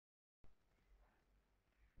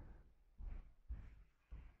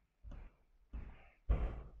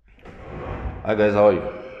Hi guys, how are you?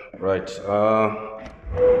 Right,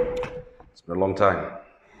 it's been a long time,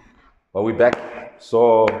 but we're back.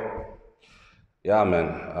 So, yeah,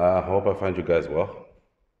 man, I hope I find you guys well,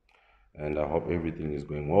 and I hope everything is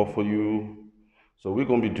going well for you. So, we're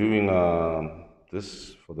gonna be doing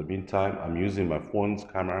this for the meantime. I'm using my phone's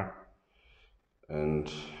camera, and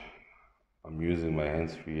I'm using my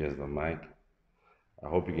hands-free as the mic. I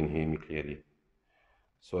hope you can hear me clearly.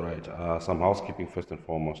 So, right, some housekeeping first and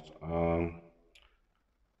foremost.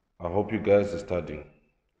 I hope you guys are studying.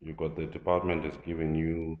 You got the department is giving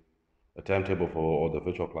you a timetable for all the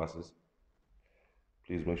virtual classes.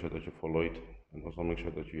 Please make sure that you follow it and also make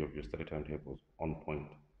sure that you have your study timetables on point.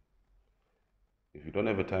 If you don't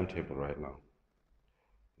have a timetable right now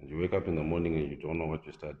and you wake up in the morning and you don't know what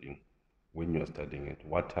you're studying, when you're studying it,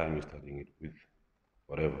 what time you're studying it with,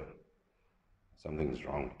 whatever, something is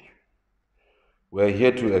wrong with you. We're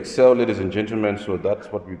here to excel, ladies and gentlemen, so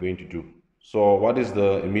that's what we're going to do. So, what is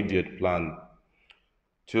the immediate plan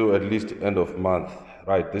till at least end of month?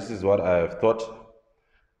 Right, this is what I have thought.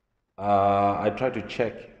 I tried to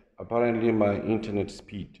check. Apparently, my internet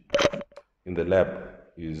speed in the lab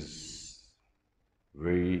is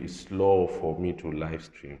very slow for me to live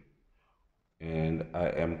stream. And I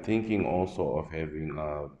am thinking also of having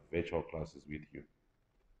virtual classes with you.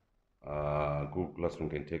 Google Classroom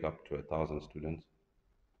can take up to 1,000 students.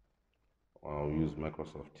 I'll use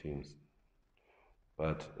Microsoft Teams.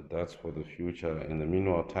 But that's for the future. In the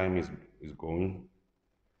meanwhile, time is going.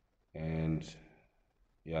 And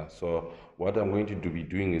yeah, so what I'm going to be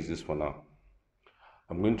doing is this for now.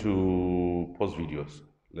 I'm going to post videos,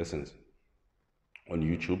 lessons on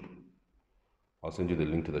YouTube. I'll send you the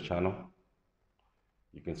link to the channel.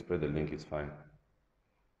 You can spread the link, it's fine.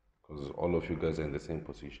 Because all of you guys are in the same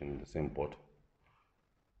position, in the same boat.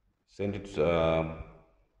 Send it,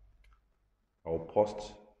 I'll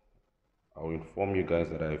post, I'll inform you guys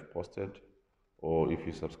that I've posted. Or if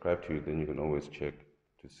you subscribe to it, then you can always check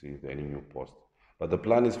to see if there are any new posts. But the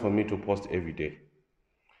plan is for me to post every day.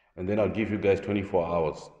 And then I'll give you guys 24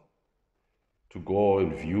 hours to go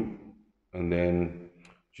and view. And then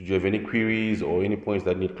should you have any queries or any points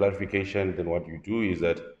that need clarification, then what you do is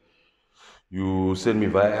that you send me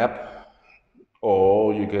via app,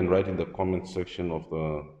 or you can write in the comment section of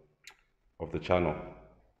the channel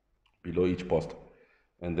below each post.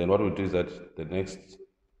 And then what we'll do is that the next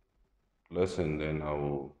lesson, then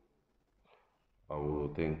I'll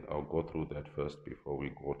go through that first before we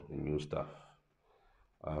go to the new stuff.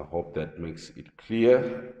 I hope that makes it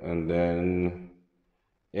clear. And then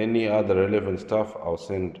any other relevant stuff I'll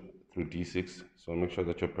send through D6. So make sure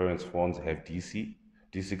that your parents' phones have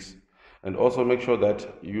D6, and also make sure that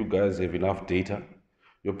you guys have enough data.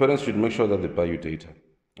 Your parents should make sure that they buy you data,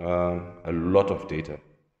 a lot of data.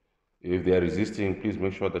 If they are resisting, please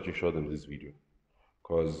make sure that you show them this video,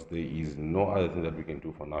 because there is no other thing that we can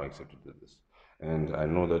do for now except to do this. And I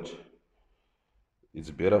know that it's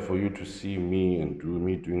better for you to see me and do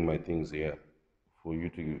me doing my things here, for you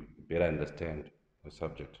to better understand the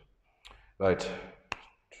subject. Right,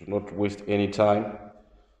 to not waste any time,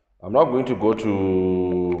 I'm now going to go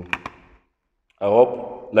to, I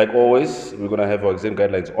hope, like always, we're going to have our exam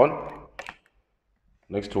guidelines on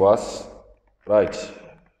next to us. Right,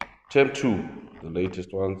 term 2, the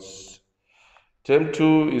latest ones. Term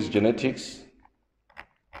 2 is genetics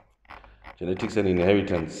and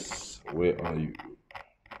inheritance. Where are you?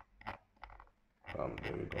 There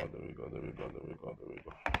we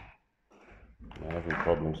go. I'm having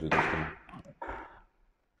problems with this thing.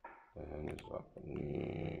 The hand is up.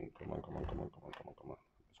 Come on.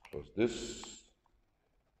 Let's close this.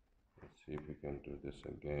 Let's see if we can do this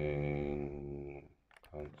again.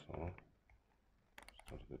 Cancel.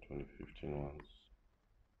 Start the 2015 ones.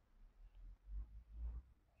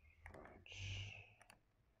 Right.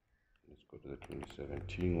 Let's go to the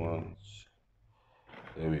 2017 ones.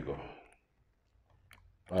 There we go.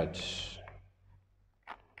 Right.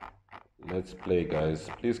 Let's play, guys.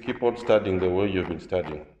 Please keep on studying the way you've been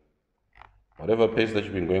studying. Whatever pace that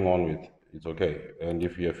you've been going on with, it's okay. And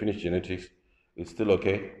if you have finished genetics, it's still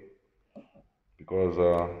okay. Because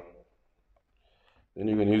then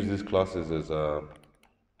you can use these classes as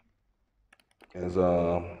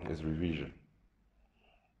revision.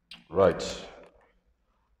 Right.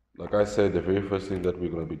 Like I said, the very first thing that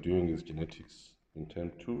we're going to be doing is genetics in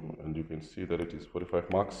term 2, and you can see that it is 45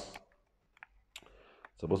 marks.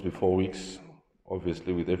 It's supposed to be 4 weeks.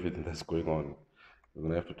 Obviously, with everything that's going on, we're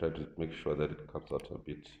going to have to try to make sure that it comes out a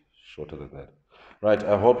bit shorter than that. Right,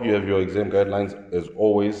 I hope you have your exam guidelines. As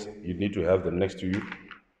always, you need to have them next to you,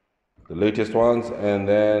 the latest ones. And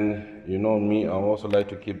then, you know me, I also like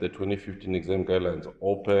to keep the 2015 exam guidelines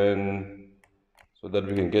open so that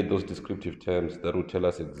we can get those descriptive terms that will tell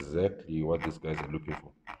us exactly what these guys are looking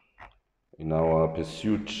for in our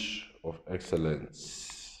pursuit of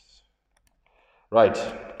excellence. Right.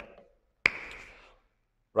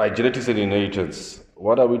 Right, genetics and inheritance.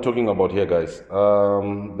 What are we talking about here, guys?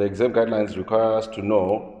 The exam guidelines require us to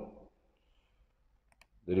know.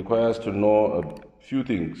 They require us to know a few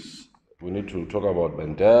things. We need to talk about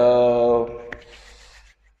Mendel,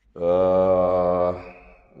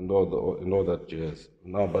 and all that jazz.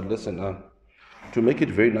 Now, but listen, to make it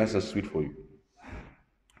very nice and sweet for you,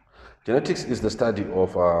 genetics is the study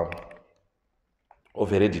of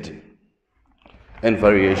heredity and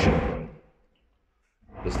variation.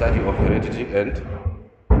 The study of heredity and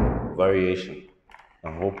variation.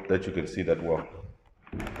 I hope that you can see that well.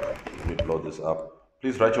 Let me blow this up.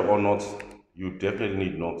 Please write your own notes. You definitely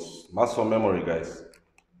need notes. Muscle memory, guys.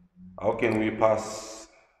 How can we pass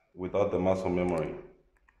without the muscle memory?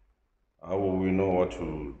 How will we know what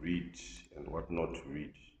to read and what not to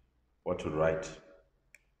read? What to write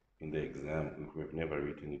in the exam if we've never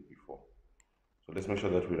written it before? So let's make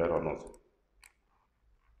sure that we write our notes.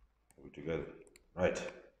 Are we together? Right.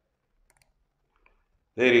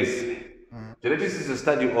 There it is. Genetics is a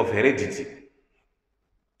study of heredity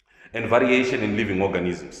and variation in living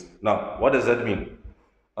organisms. Now, what does that mean?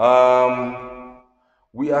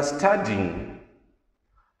 We are studying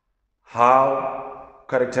how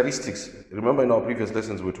characteristics, remember in our previous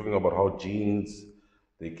lessons we were talking about how genes,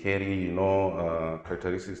 they carry,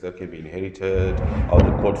 characteristics that can be inherited, how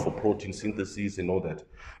they code for protein synthesis and all that.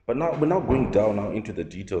 But now we're now going down now into the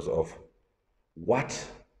details of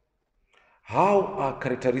how are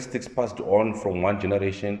characteristics passed on from one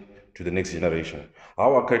generation to the next generation?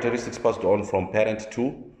 How are characteristics passed on from parent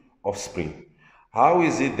to offspring? How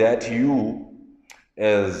is it that you,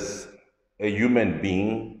 as a human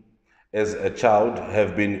being, as a child,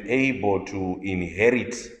 have been able to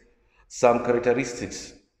inherit some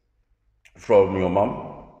characteristics from your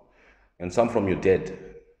mom and some from your dad?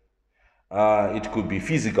 It could be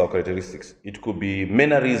physical characteristics. It could be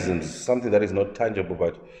mannerisms, something that is not tangible,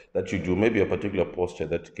 but that you do, maybe a particular posture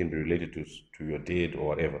that can be related to your dad or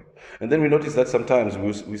whatever. And then we notice that sometimes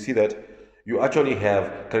we see that you actually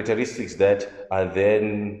have characteristics that are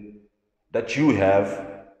then, that you have,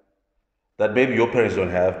 that maybe your parents don't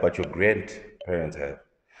have, but your grandparents have.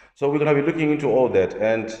 So we're going to be looking into all that.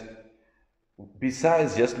 And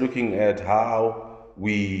besides just looking at how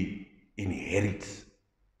we inherit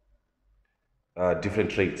different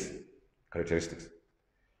traits, characteristics,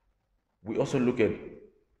 we also look at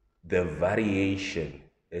the variation,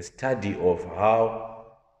 a study of how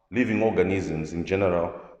living organisms in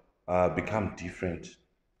general become different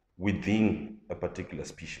within a particular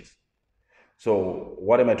species. So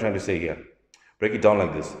what am I trying to say here? Break it down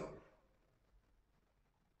like this.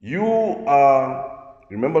 You are,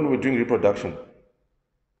 remember when we were doing reproduction,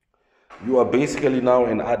 you are basically now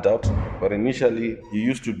an adult, but initially you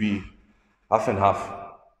used to be half and half.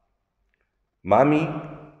 Mommy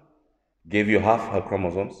gave you half her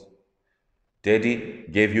chromosomes. Daddy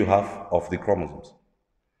gave you half of the chromosomes.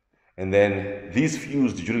 And then these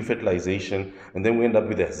fused during fertilization, and then we end up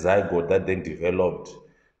with a zygote that then developed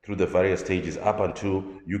through the various stages up until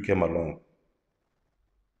you came along.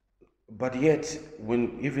 But yet,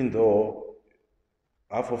 even though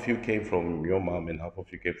half of you came from your mom and half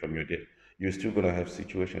of you came from your dad, you're still going to have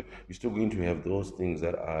situations, you're still going to have those things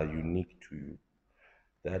that are unique to you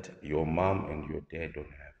that your mom and your dad don't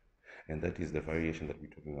have. And that is the variation that we're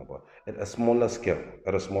talking about at a smaller scale,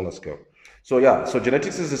 So yeah, so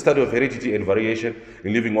genetics is the study of heredity and variation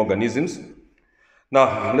in living organisms.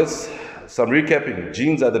 Now, some recapping.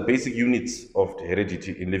 Genes are the basic units of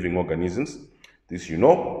heredity in living organisms. This you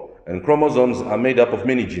know. And chromosomes are made up of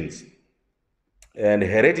many genes. And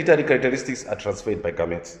hereditary characteristics are transferred by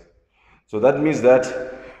gametes. So that means that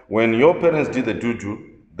when your parents did the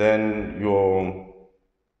doo-doo, then your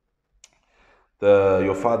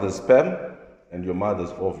father's sperm and your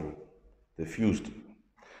mother's ovule, they fused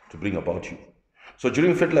to bring about you. So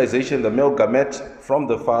during fertilization, the male gamete from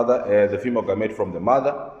the father and the female gamete from the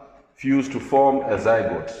mother fuse to form a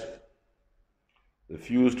zygote. They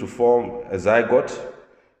fuse to form a zygote,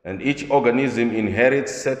 and each organism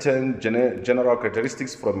inherits certain general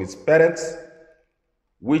characteristics from its parents,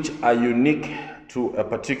 which are unique to a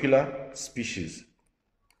particular species.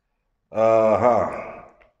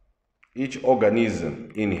 Each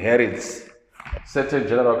organism inherits certain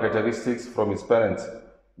general characteristics from its parents,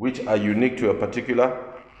 which are unique to a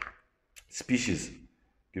particular species.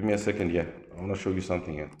 Give me a second here. I want to show you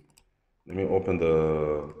something here. Let me open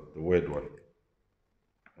the Word one.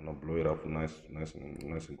 I'm gonna blow it up nice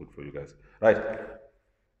and good for you guys. Right.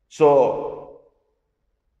 So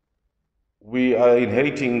we are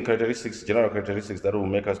inheriting characteristics, general characteristics that will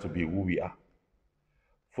make us to be who we are.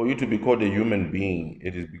 For you to be called a human being,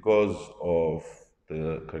 it is because of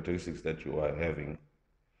the characteristics that you are having.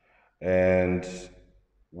 And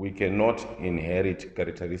we cannot inherit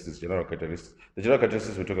characteristics, general characteristics. The general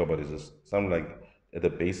characteristics we talk about is this, something like at the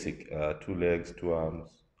basic, 2 legs, 2 arms,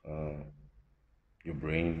 your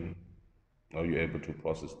brain, how you're able to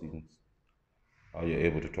process things, how you're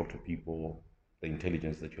able to talk to people, the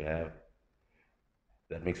intelligence that you have,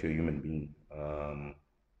 that makes you a human being.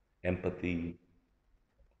 Empathy,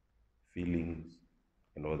 feelings,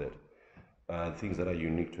 and all that. Things that are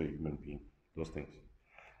unique to a human being, those things.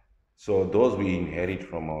 So those we inherit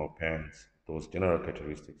from our parents, those general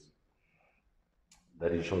characteristics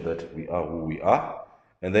that ensure that we are who we are.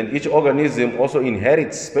 And then each organism also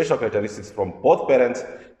inherits special characteristics from both parents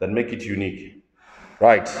that make it unique.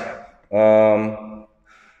 Right.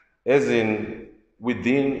 As in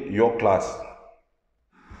within your class,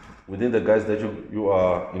 within the guys that you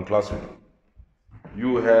are in class with,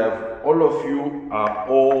 you have, all of you are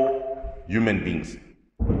all human beings.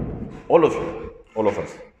 All of you, all of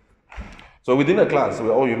us. So within a class,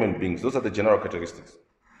 we're all human beings. Those are the general characteristics.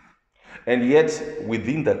 And yet,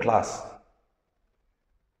 within the class,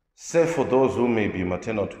 save for those who may be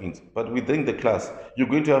maternal twins, but within the class, you're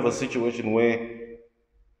going to have a situation where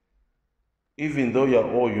even though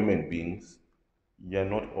you're all human beings, you're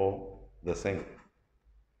not all the same.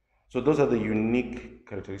 So those are the unique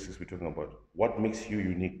characteristics we're talking about. What makes you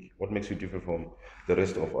unique? What makes you different from the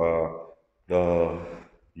rest of the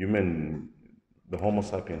human, the Homo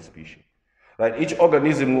sapiens species? Right? Each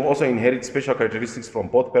organism will also inherit special characteristics from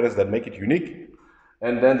both parents that make it unique.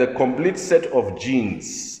 And then the complete set of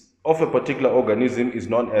genes of a particular organism is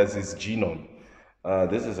known as its genome.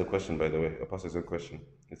 This is a question, by the way, a past exam question.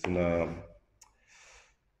 It's in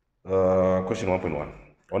question 1.1,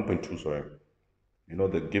 1.2, sorry. You know,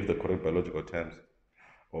 they give the correct biological terms,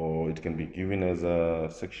 or it can be given as a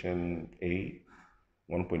section A,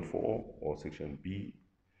 1.4, or section B.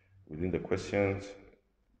 Within the questions,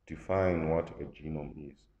 define what a genome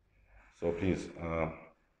is. So please,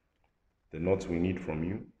 the notes we need from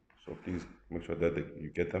you, so please make sure that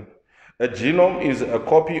you get them. A genome is a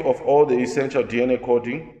copy of all the essential DNA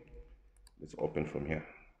coding. Let's open from here.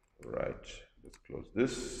 Right, let's close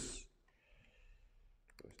this.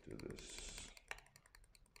 Let's do this.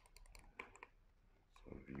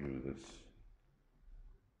 So view this.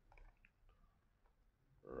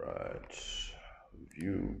 Right,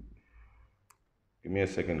 view. Give me a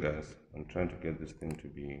second, guys. I'm trying to get this thing to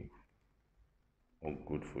be all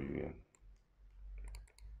good for you,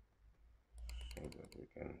 so that we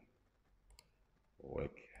can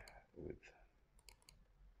work with.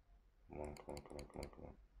 Come on, come on, come on, come on, come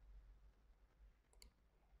on.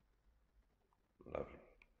 Lovely.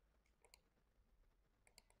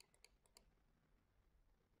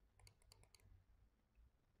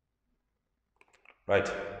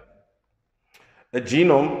 Right. A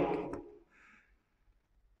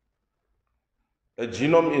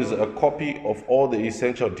genome is a copy of all the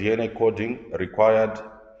essential DNA coding required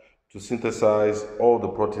to synthesize all the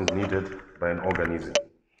proteins needed by an organism.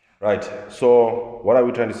 Right, so what are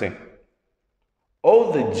we trying to say?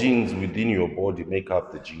 All the genes within your body make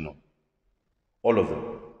up the genome. All of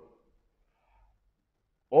them.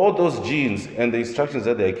 All those genes and the instructions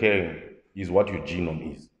that they're carrying is what your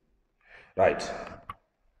genome is. Right.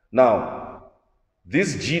 Now,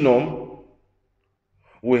 this genome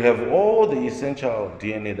will have all the essential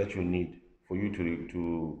DNA that you need for you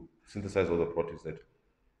to synthesize all the proteins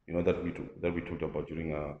that we talked about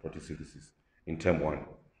during protein synthesis in term 1.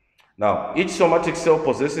 Now, each somatic cell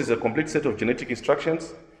possesses a complete set of genetic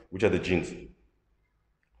instructions, which are the genes.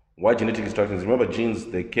 Why genetic instructions? Remember, genes,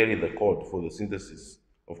 they carry the code for the synthesis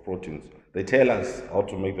of proteins. They tell us how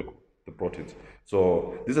to make the proteins.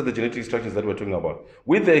 So these are the genetic instructions that we're talking about.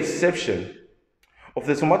 With the exception of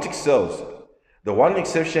the somatic cells, the one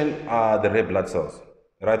exception are the red blood cells,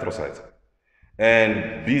 erythrocytes.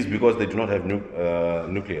 And these, because they do not have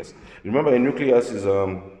nucleus. Remember, a nucleus is,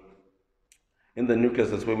 in the nucleus,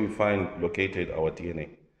 that's where we find located our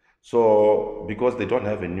DNA. So because they don't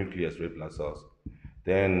have a nucleus, red blood cells,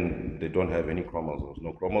 then they don't have any chromosomes.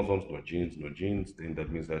 No chromosomes, no genes, then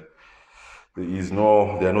that means that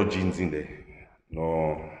there are no genes in there.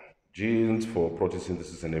 No genes for protein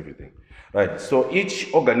synthesis and everything. Right, so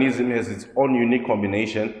each organism has its own unique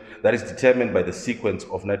combination that is determined by the sequence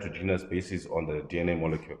of nitrogenous bases on the DNA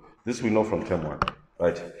molecule. This we know from term 1.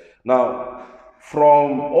 Right, now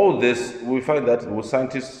from all this, we find that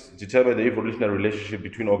scientists determine the evolutionary relationship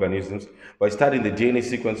between organisms by studying the DNA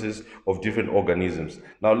sequences of different organisms.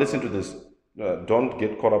 Now listen to this. Don't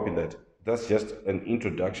get caught up in that. That's just an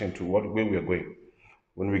introduction to where we are going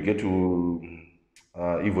when we get to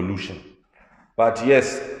evolution. But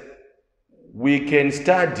yes, we can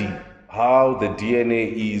study how the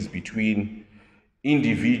DNA is between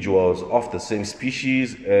individuals of the same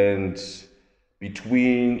species and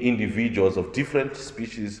between individuals of different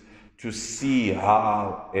species to see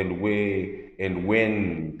how and where and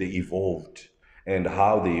when they evolved and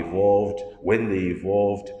how they evolved, when they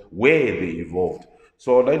evolved, where they evolved.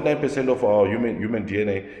 So 99% of our human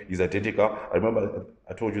DNA is identical. I remember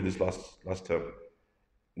I told you this last term.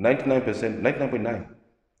 99%, 99.9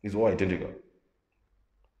 is all identical.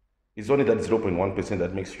 It's only that 0.1%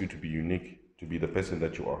 that makes you to be unique, to be the person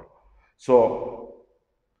that you are. So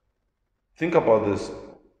think about this.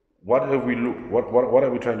 What have we look? What are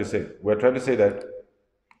we trying to say? We're trying to say that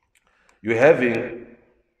you're having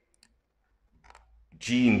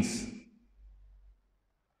genes.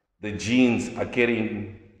 The genes are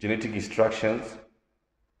carrying genetic instructions,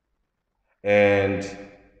 and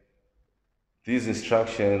these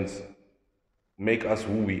instructions make us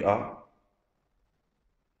who we are.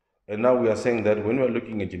 And now we are saying that when we're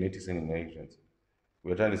looking at genetics and inheritance,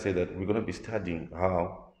 we're trying to say that we're going to be studying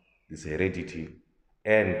how this heredity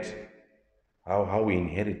and how we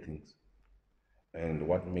inherit things and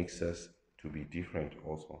what makes us to be different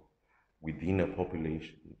also within a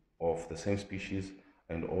population of the same species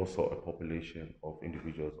and also a population of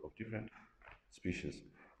individuals of different species.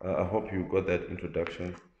 I hope you got that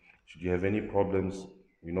introduction. Should you have any problems,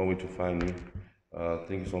 you know where to find me.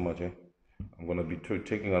 Thank you so much. I'm going to be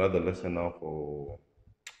taking another lesson now for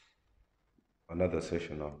another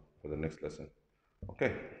session now for the next lesson.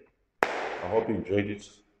 Okay. I hope you enjoyed it.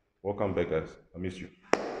 Welcome back, guys. I miss you.